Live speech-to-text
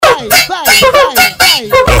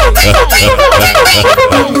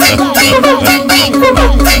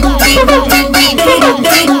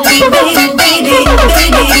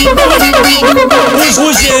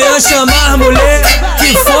O Jean chama as mulher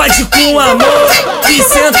que fode com amor, que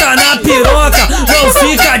senta na piroca, não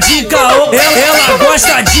fica de caô. Ela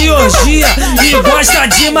gosta de orgia e gosta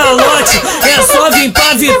de malote. É só vir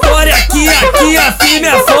pra Vitória que aqui a firme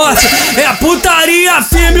é forte. É putaria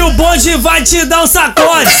firme, o bonde vai te dar um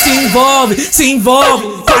sacode. Se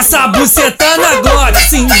envolve, passa a buceta na Glock.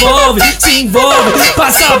 Se envolve,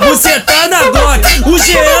 passa a buceta na Glock. O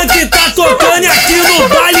Jean que tá tocando aqui no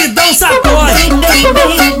baile dá um sacode.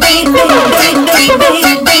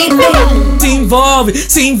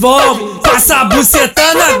 Se envolve, passa a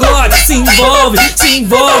buceta na Glock. Se envolve,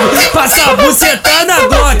 passa a buceta na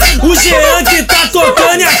Glock. O Jean que tá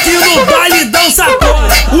tocando aqui no baile dá um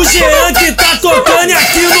sacode. O Jean que tá tocando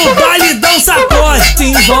aqui no baile dá um sacode. Se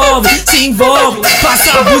envolve,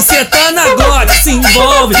 passa a buceta na Glock. Se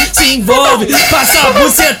envolve, passa a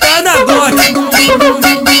buceta na Glock.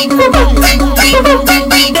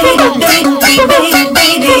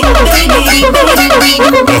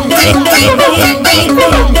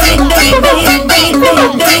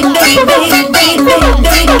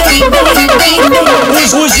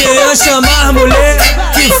 O Jean chama as mulher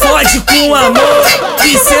que fode com amor,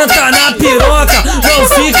 que senta na piroca, não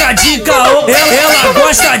fica de caô. Ela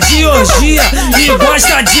gosta de orgia e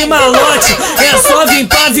gosta de malote. É só vir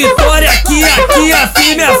pra Vitória que aqui a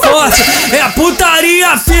firme é forte. É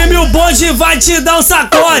putaria firme, o bonde vai te dar um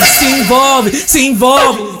sacode. Se envolve,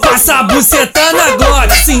 passa a buceta na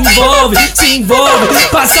Glock. Se envolve,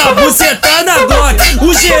 passa a buceta na Glock.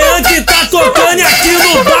 O Jean que tá tocando aqui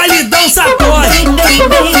no baile dá um sacode.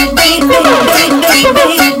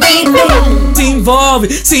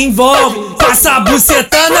 Se envolve, passa a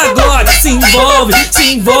buceta na Glock. Se envolve,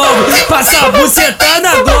 passa a buceta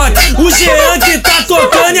na Glock. O Jean que tá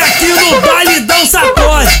tocando aqui no baile dá um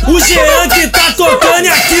sacode. O Jean que tá tocando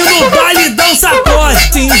aqui no baile dá um sacode.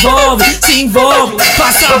 Se envolve,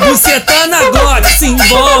 passa a buceta na Glock. Se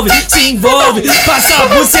envolve, passa a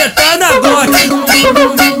buceta na Glock.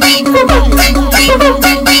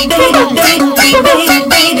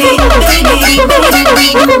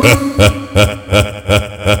 Ha ha ha.